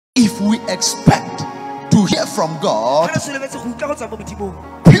If we expect to hear from God,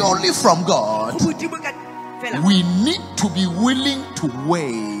 purely from God, we need to be willing to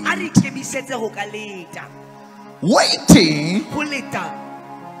wait. Waiting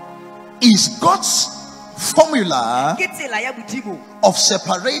is God's formula of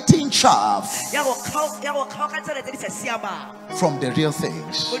separating chaff from the real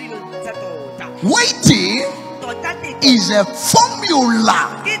things. Waiting is a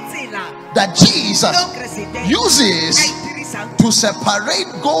formula that Jesus uses to separate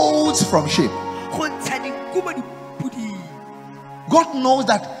goats from sheep. God knows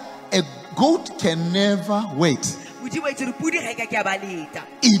that a goat can never wait.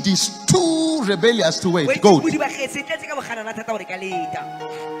 It is too rebellious to wait. Goat.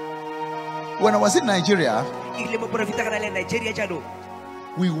 When I was in Nigeria,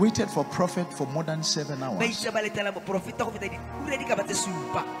 we waited for prophet for more than 7 hours.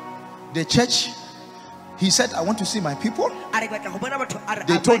 The church, he said, I want to see my people.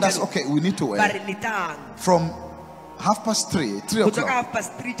 They told us, okay, we need to wait. From 3:30, 3 o'clock,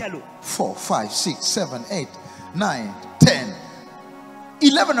 4, 5, 6, 7, 8, 9, 10,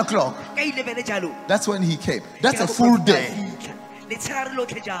 11 o'clock. That's when he came. That's a full day.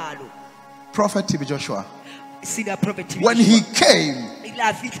 Prophet T.B. Joshua, when he came,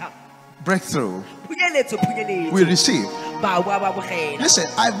 breakthrough we received. Listen,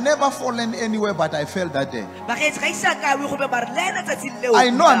 I've never fallen anywhere, but I fell that day. I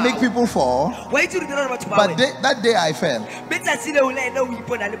know I make people fall, but that day I fell.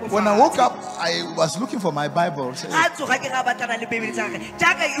 When I woke up, I was looking for my Bible.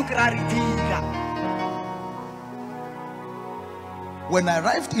 When I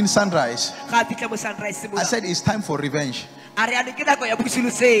arrived in Sunrise, I said it's time for revenge.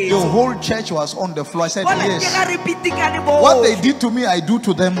 The whole church was on the floor. I said, yes, what they did to me, I do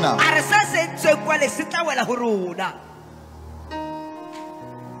to them now.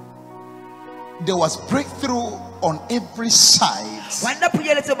 There was breakthrough on every side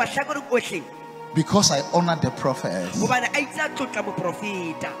because I honored the prophet.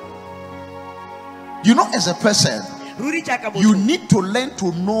 You know, as a person, you need to learn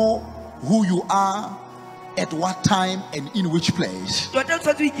to know who you are, at what time, and in which place.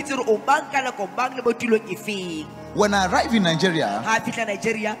 When I arrived in Nigeria, I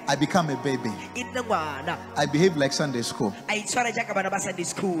became a baby. I behave like Sunday school. I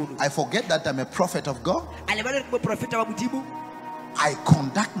forget that I'm a prophet of God. I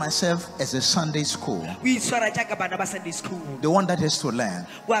conduct myself as a Sunday school. The one that has to learn.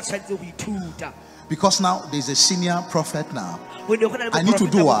 Because now there's a senior prophet now. I need to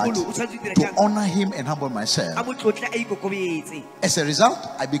do what? To honor him and humble myself. As a result,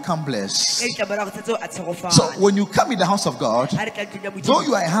 I become blessed. So when you come in the house of God, though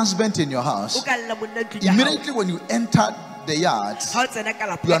you are a husband in your house, immediately when you enter the yard,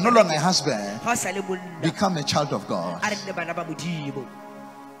 you are no longer a husband, become a child of God.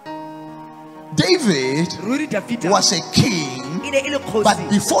 David was a king, but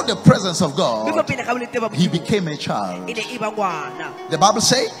before the presence of God, he became a child. The Bible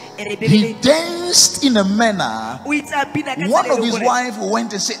says he danced in a manner. One of his wives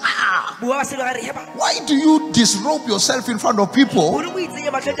went and said, why do you disrobe yourself in front of people?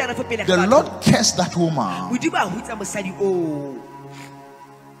 The Lord cursed that woman.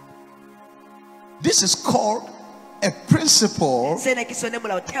 This is called a principle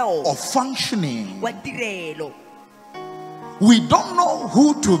of functioning. We don't know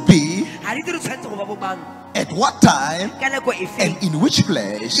who to be, at what time, and in which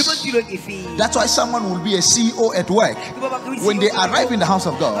place. That's why someone will be a CEO at work. When they arrive in the house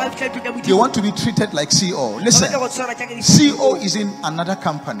of God, they want to be treated like CEO. Listen, CEO is in another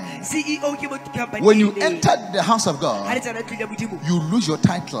company. When you enter the house of God, you lose your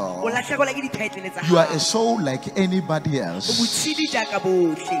title. You are a soul like anybody else.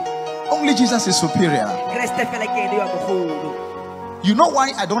 Only Jesus is superior. You know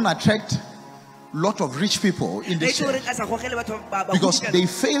why I don't attract lot of rich people in this church? Because they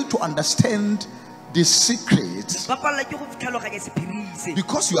fail to understand the secret.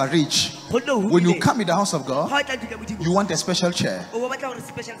 Because you are rich, when you come in the house of God, you want a special chair. We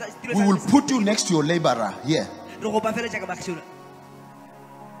will put you next to your laborer here.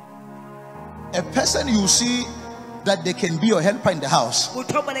 A person you see that they can be your helper in the house, in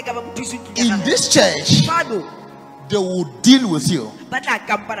this church they will deal with you.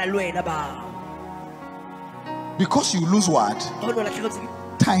 Because you lose what?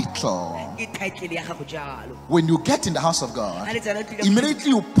 Title. When you get in the house of God, immediately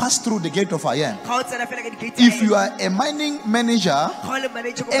you pass through the gate of Iron. If you are a mining manager,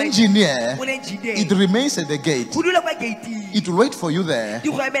 engineer, it remains at the gate. It will wait for you there.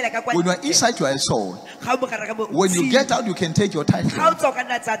 When you are inside, you are a soul. When you get out, you can take your title.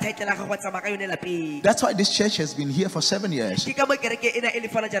 That's why this church has been here for 7 years. And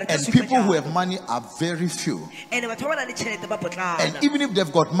people who have money are very few. And even if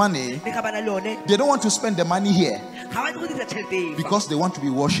they've got money, they don't want to spend the money here because they want to be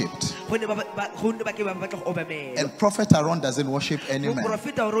worshipped. And Prophet Aaron doesn't worship any man.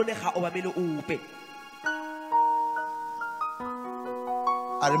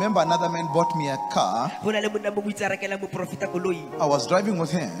 I remember another man bought me a car. I was driving with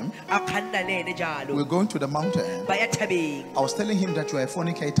him. We were going to the mountain. I was telling him that you are a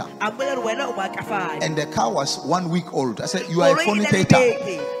fornicator. And the car was 1 week old. I said, you are a fornicator.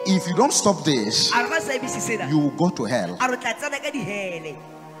 If you don't stop this, you will go to hell. I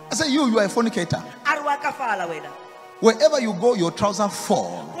said, you are a fornicator. Wherever you go, your trousers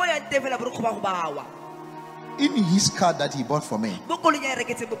fall. In his car that he bought for me,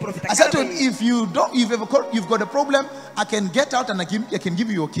 I said to him, if you've got a problem, I can get out and I can give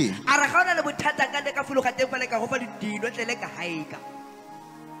you your key.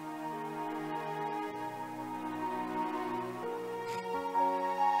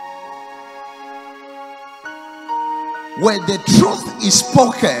 Where the truth is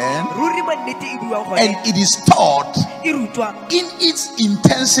spoken and it is taught in its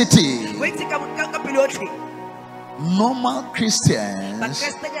intensity, normal Christians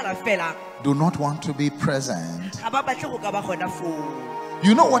do not want to be present.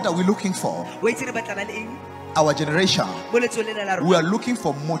 You know what are we looking for? Our generation, we are looking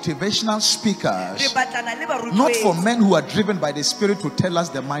for motivational speakers, not for men who are driven by the Spirit to tell us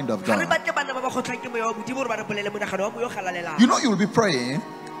the mind of God. You know, you will be praying,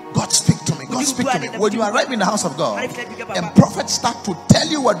 God speak to me, God speak to me. When you arrive in the house of God and prophets start to tell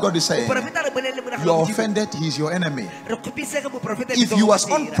you what God is saying, you are offended, he is your enemy. If you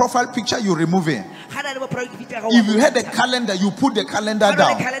was on profile picture, you remove him. If you had a calendar, you put the calendar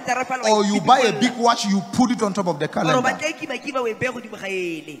down. Or you buy a big watch, you put it on top of the calendar.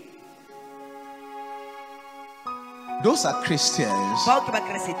 Those are Christians,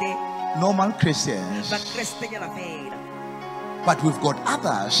 normal Christians. But we've got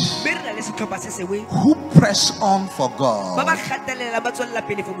others who press on for God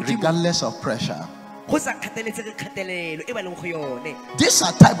regardless of pressure. These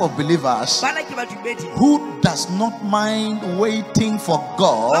are type of believers who does not mind waiting for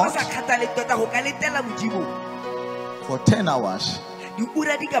God for 10 hours.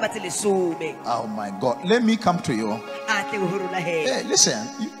 Oh my God, let me come to you. Hey, listen,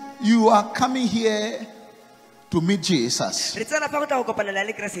 you are coming here to meet Jesus.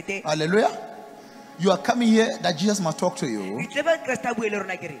 Hallelujah. You are coming here that Jesus must talk to you.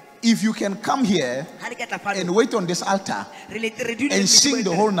 If you can come here and wait on this altar and sing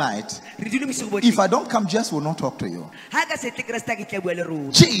the whole night, if I don't come, Jesus will not talk to you.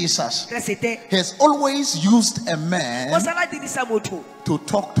 Jesus has always used a man to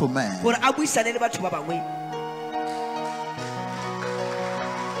talk to man.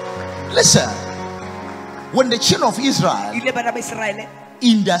 Listen, when the children of Israel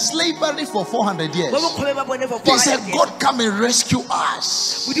in their slavery for 400 years, they said, God, come and rescue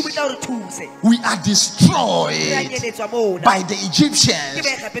us. We are destroyed by the Egyptians,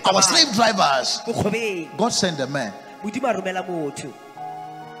 our slave drivers. God sent a man.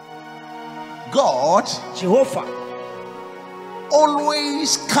 God, Jehovah,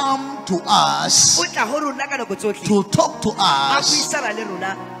 always come to us to talk to us,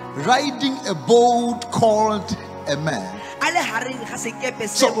 riding a boat called a man.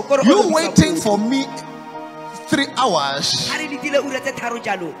 So you waiting for me 3 hours,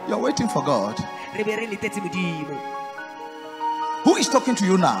 you're waiting for God. Who is talking to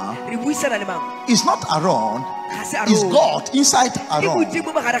you now? It's not Aaron, it's God inside Aaron.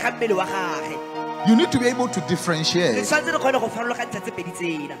 You need to be able to differentiate.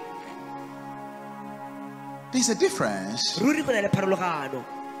 There's a difference.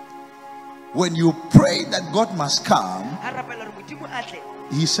 When you pray that God must come,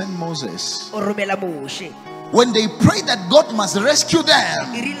 he sent Moses. When they pray that God must rescue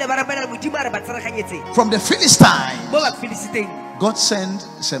them from the Philistines, God sent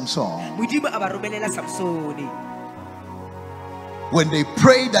Samson. When they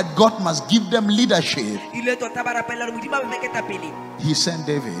pray that God must give them leadership, he sent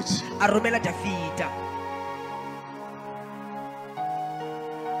David.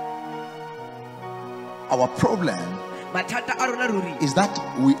 Our problem is that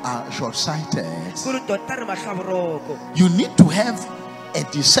we are short-sighted. You need to have a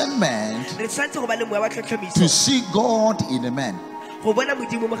discernment to see God in a man.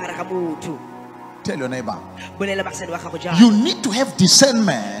 Tell your neighbor, you need to have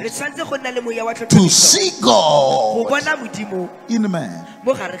discernment to see God in a man.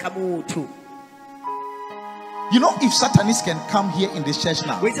 You know, if Satanists can come here in this church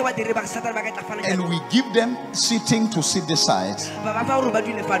now and we give them sitting to sit this side,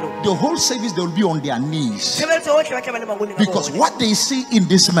 the whole service they will be on their knees, because what they see in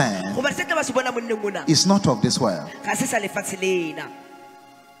this man is not of this world.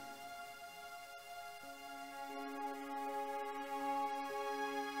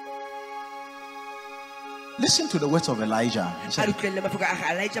 Listen to the words of Elijah. He said,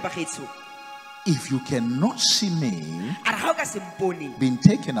 if you cannot see me being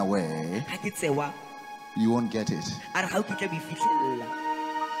taken away, you won't get it.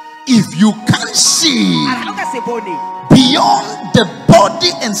 If you can't see beyond the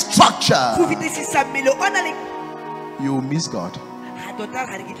body and structure, you will miss God.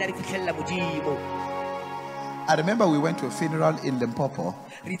 I remember we went to a funeral in Limpopo.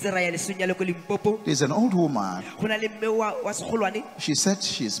 There's an old woman. She said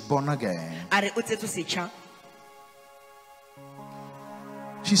she's born again.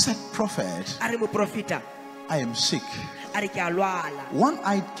 She said, Prophet, I am sick. One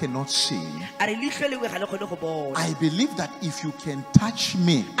eye cannot see. I believe that if you can touch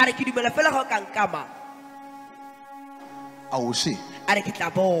me, I will see.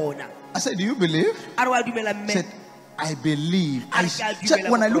 I said, do you believe? I said, I believe.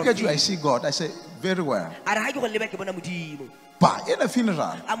 When I look at you, I see God. I say, very well. But in a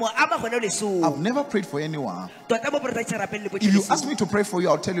funeral, I've never prayed for anyone. If you ask me to pray for you,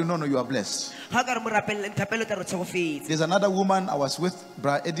 I'll tell you, no, you are blessed. There's another woman I was with,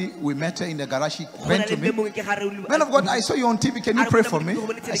 Brother Eddie. We met her in the garage. She went to me. Man of God, I saw you on TV. Can you pray for me?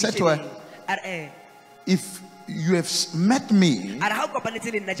 I said to her, if you have met me,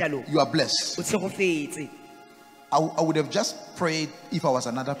 you are blessed. I would have just prayed if I was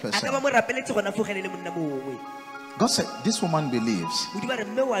another person. God said, this woman believes.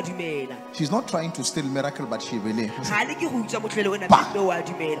 She's not trying to steal miracle, but she believes.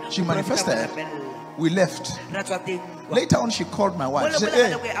 She manifested. We left. Later on, she called my wife. She said,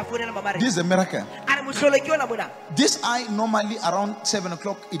 hey, this is a miracle. This eye, normally around 7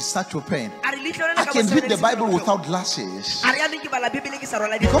 o'clock, it starts to pain. I can read the Bible without glasses.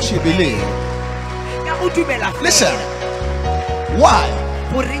 Because she believed. Listen. Why?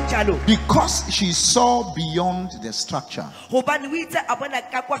 Because she saw beyond the structure.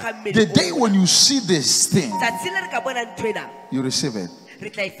 The day when you see this thing, you receive it.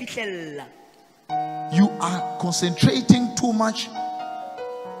 You are concentrating too much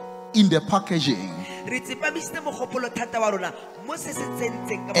in the packaging,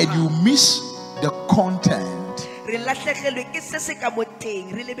 and you miss the content.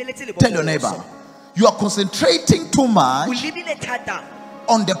 Tell your neighbor, you are concentrating too much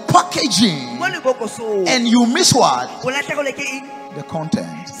on the packaging, and you miss what? The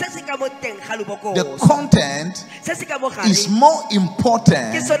content. The content is more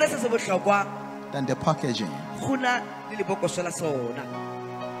important than the packaging.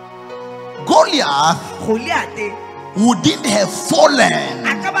 Goliath wouldn't have fallen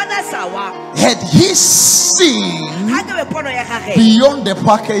had he seen beyond the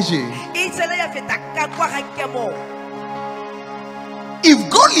packaging. If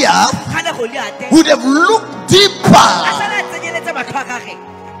Goliath would have looked deeper,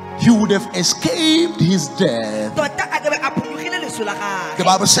 he would have escaped his death. The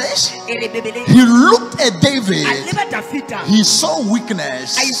Bible says he looked at David, he saw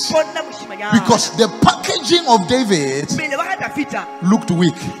weakness, because the packaging of David looked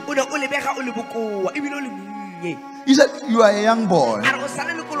weak. He said, you are a young boy,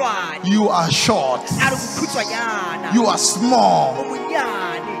 you are short, you are small,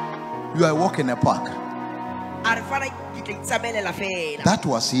 you are walking in a park. That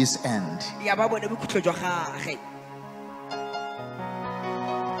was his end.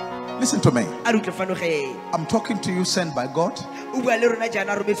 Listen to me. I'm talking to you, sent by God.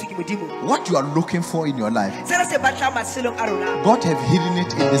 What you are looking for in your life, God have hidden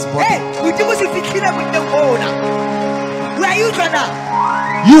it in this body.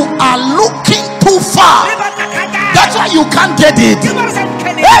 You are looking too far. That's why you can't get it.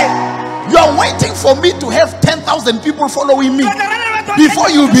 Hey, you are waiting for me to have 10,000 people following me before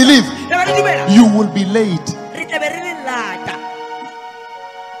you believe. You will be late.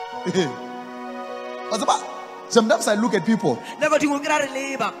 Sometimes I look at people. They will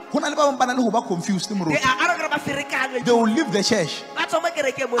leave the church. I'm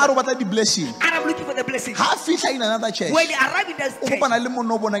looking for the blessing. In another church. When they arrive in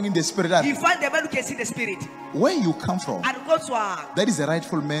the spirit, you find the man who can see the spirit. Where you come from, that is the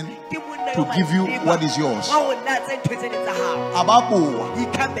rightful man to give you what is yours. He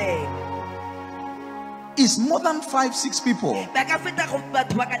come back. It's more than 5-6 people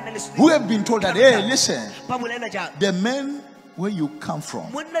who have been told that, hey, listen, the man where you come from,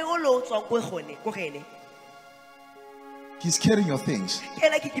 he's carrying your things.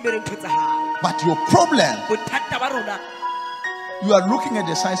 But your problem, you are looking at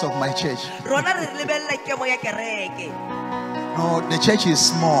the size of my church. No, the church is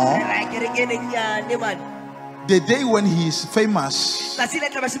small. The day when he is famous,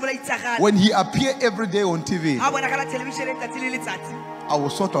 when he appears every day on TV, I will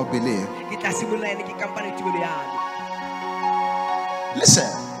sort of believe.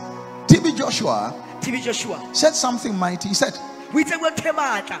 Listen, TB Joshua said something mighty. He said,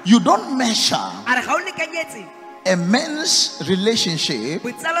 you don't measure a man's relationship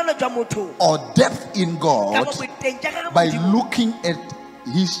or depth in God by looking at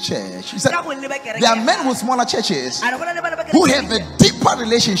his church. He said, there are men with smaller churches who have a deeper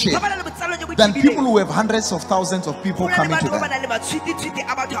relationship than people who have hundreds of thousands of people coming to them.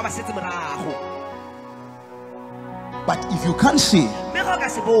 But if you can't see,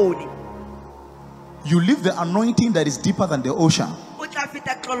 you leave the anointing that is deeper than the ocean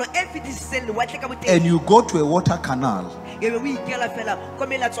and you go to a water canal.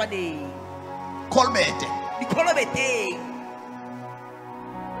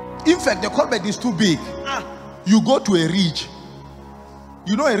 In fact, the Colbert is too big. You go to a ridge.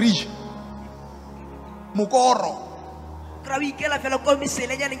 You know a ridge? Mukoro.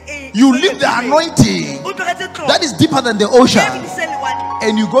 You leave the anointing that is deeper than the ocean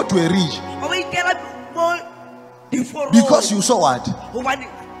and you go to a ridge. Because you saw what?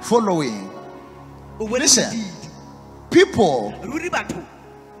 Following. Listen, people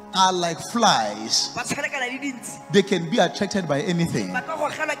are like flies. They can be attracted by anything.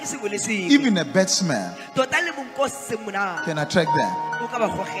 Even a bad smell can attract them.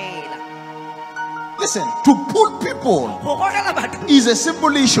 Listen, to pull people is a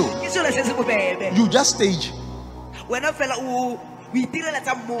simple issue. You just stage.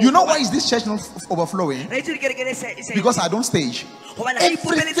 You know why is this church not overflowing? Because I don't stage.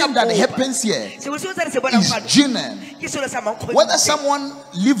 Everything that happens here is genuine. Whether someone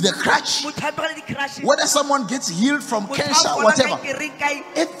leaves the crutch, whether someone gets healed from cancer, whatever,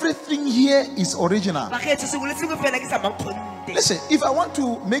 everything here is original. Listen, if I want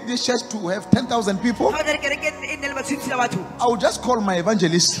to make this church to have 10,000 people, I will just call my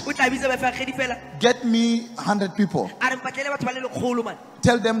evangelist. Get me 100 people.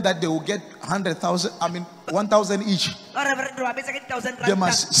 Tell them that they will get 100,000, 1,000 each. They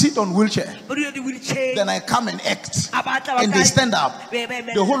must sit on wheelchair. Then I come and act. And they stand up.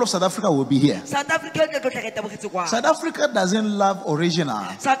 The whole of South Africa will be here. South Africa doesn't love original.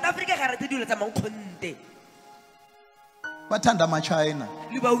 But tanda ma China.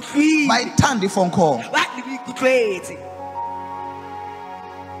 My tandi phone call.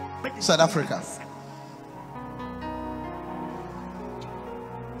 South Africa.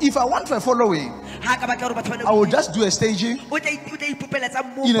 If I want a following, I will just do a staging.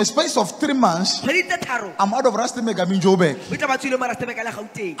 In a space of 3 months, I'm out of Rustenburg, I'm in Joburg.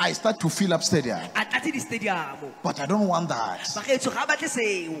 I start to fill up stadium. But I don't want that.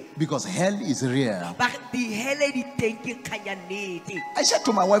 Because hell is real. I said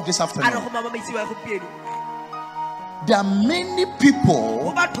to my wife this afternoon, there are many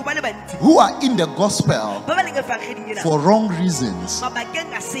people who are in the gospel for wrong reasons.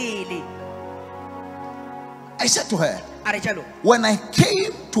 I said to her, when I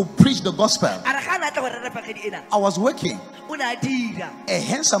came to preach the gospel, I was working a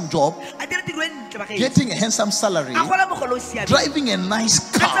handsome job, getting a handsome salary, driving a nice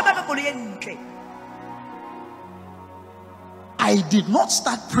car. I did not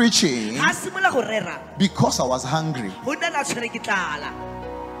start preaching because I was hungry.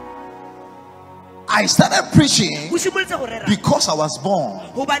 I started preaching because I was born.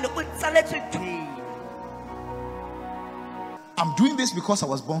 I'm doing this because I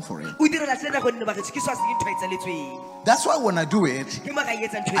was born for it. That's why when I do it,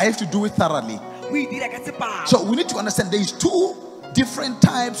 I have to do it thoroughly. So we need to understand there is two different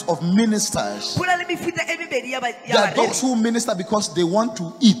types of ministers. There are those who minister because they want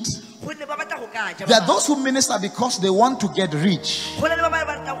to eat. There are those who minister because they want to get rich,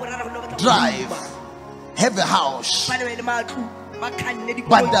 drive, have a house. But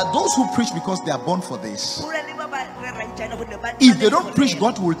there are those who preach because they are born for this. If they don't preach,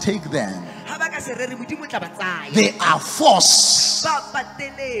 God will take them. They are forced.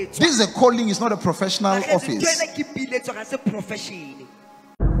 This is a calling, it's not a professional office.